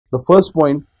The first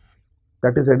point,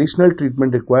 that is additional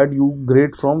treatment required, you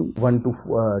grade from 1 to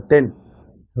 10.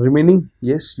 Remaining,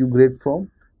 yes, you grade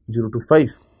from 0 to 5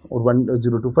 or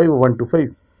 0 to 5 or 1 to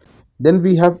 5. Then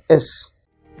we have S.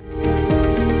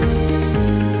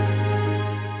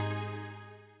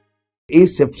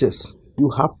 Asepsis. You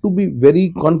have to be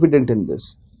very confident in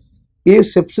this.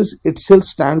 Asepsis itself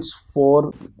stands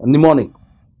for mnemonic.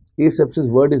 Asepsis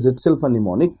word is itself a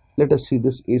mnemonic. Let us see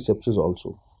this asepsis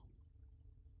also.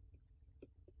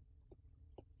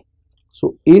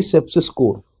 So asepsis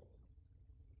score.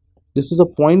 This is a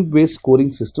point-based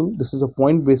scoring system. The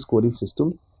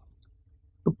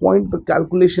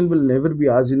calculation will never be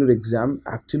asked in your exam.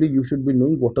 Actually, you should be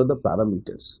knowing what are the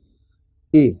parameters.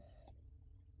 A.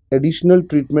 Additional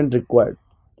treatment required.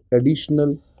 Now,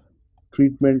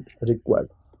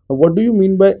 what do you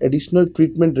mean by additional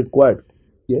treatment required?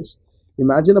 Yes.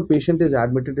 Imagine a patient is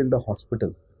admitted in the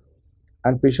hospital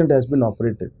and patient has been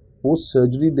operated. Post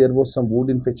surgery, there was some wound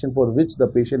infection for which the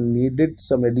patient needed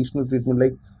some additional treatment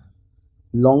like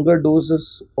longer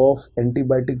doses of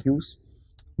antibiotic use,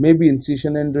 maybe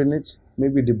incision and drainage,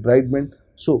 maybe debridement.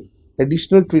 So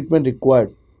additional treatment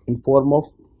required in form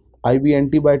of IV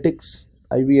antibiotics,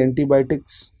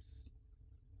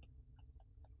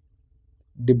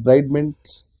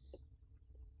 debridements,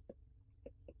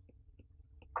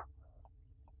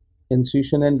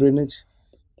 incision and drainage.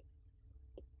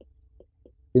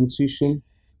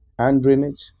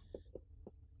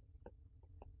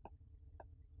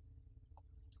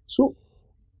 So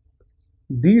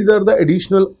these are the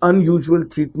additional unusual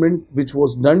treatment which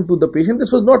was done to the patient.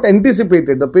 This was not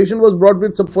anticipated. The patient was brought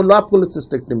with some follow-up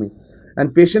cholecystectomy,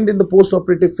 and patient in the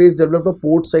post-operative phase developed a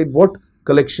port side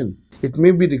collection. It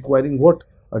may be requiring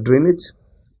a drainage.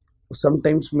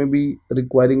 Sometimes may be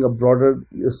requiring a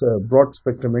broad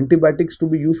spectrum antibiotics to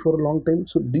be used for a long time.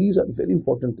 So these are very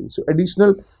important things. So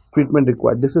additional treatment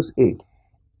required. This is A.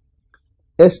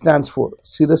 S stands for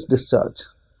serous discharge.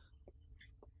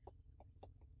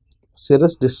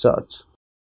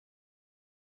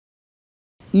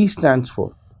 E stands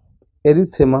for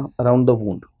erythema around the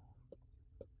wound.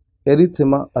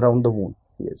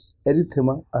 Yes,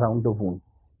 erythema around the wound.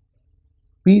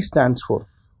 P stands for,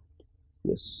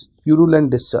 yes, purulent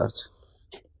discharge.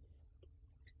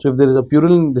 So if there is a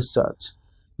purulent discharge,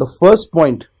 the first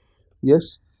point,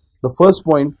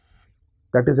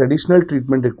 that is additional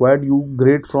treatment required, you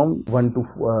grade from 1 to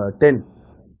 10.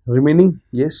 Remaining,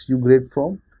 yes, you grade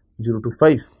from 0 to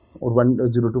 5 or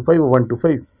 0 to 5 or 1 to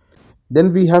 5.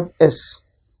 Then we have S.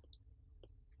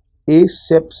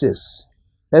 Asepsis.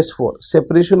 S for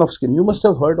separation of skin. You must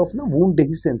have heard of wound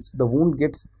dehiscence. The wound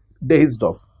gets dehisced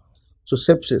off. So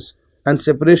sepsis and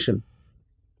separation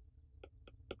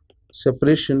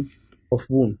of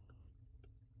wound.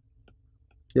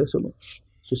 Yes or no?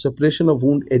 So separation of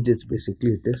wound edges,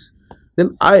 basically it is.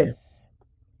 Then I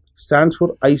stands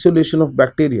for isolation of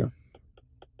bacteria.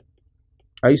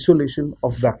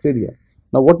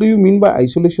 Now what do you mean by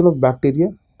isolation of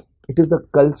bacteria? It is a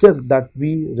culture that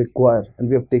we require and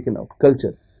we have taken out.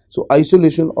 Culture. So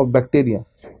isolation of bacteria.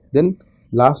 Then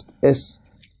last S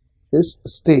is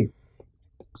stay.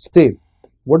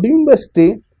 What do you mean by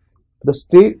stay? The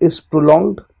stay is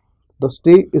prolonged.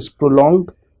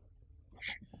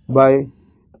 By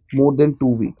more than 2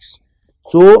 weeks.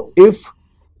 So if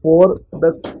for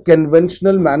the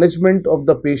conventional management of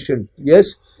the patient,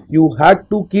 yes, you had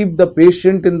to keep the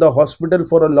patient in the hospital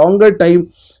for a longer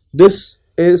time, this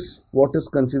is what is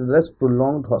considered as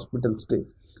prolonged hospital stay.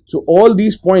 So all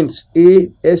these points,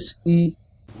 A, S, E,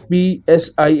 P, S,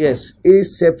 I, S,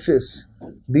 asepsis,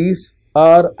 these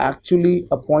are actually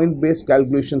a point-based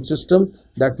calculation system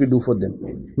that we do for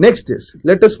them. Next is,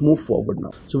 let us move forward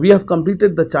now. So we have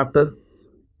completed the chapter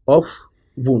of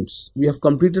wounds.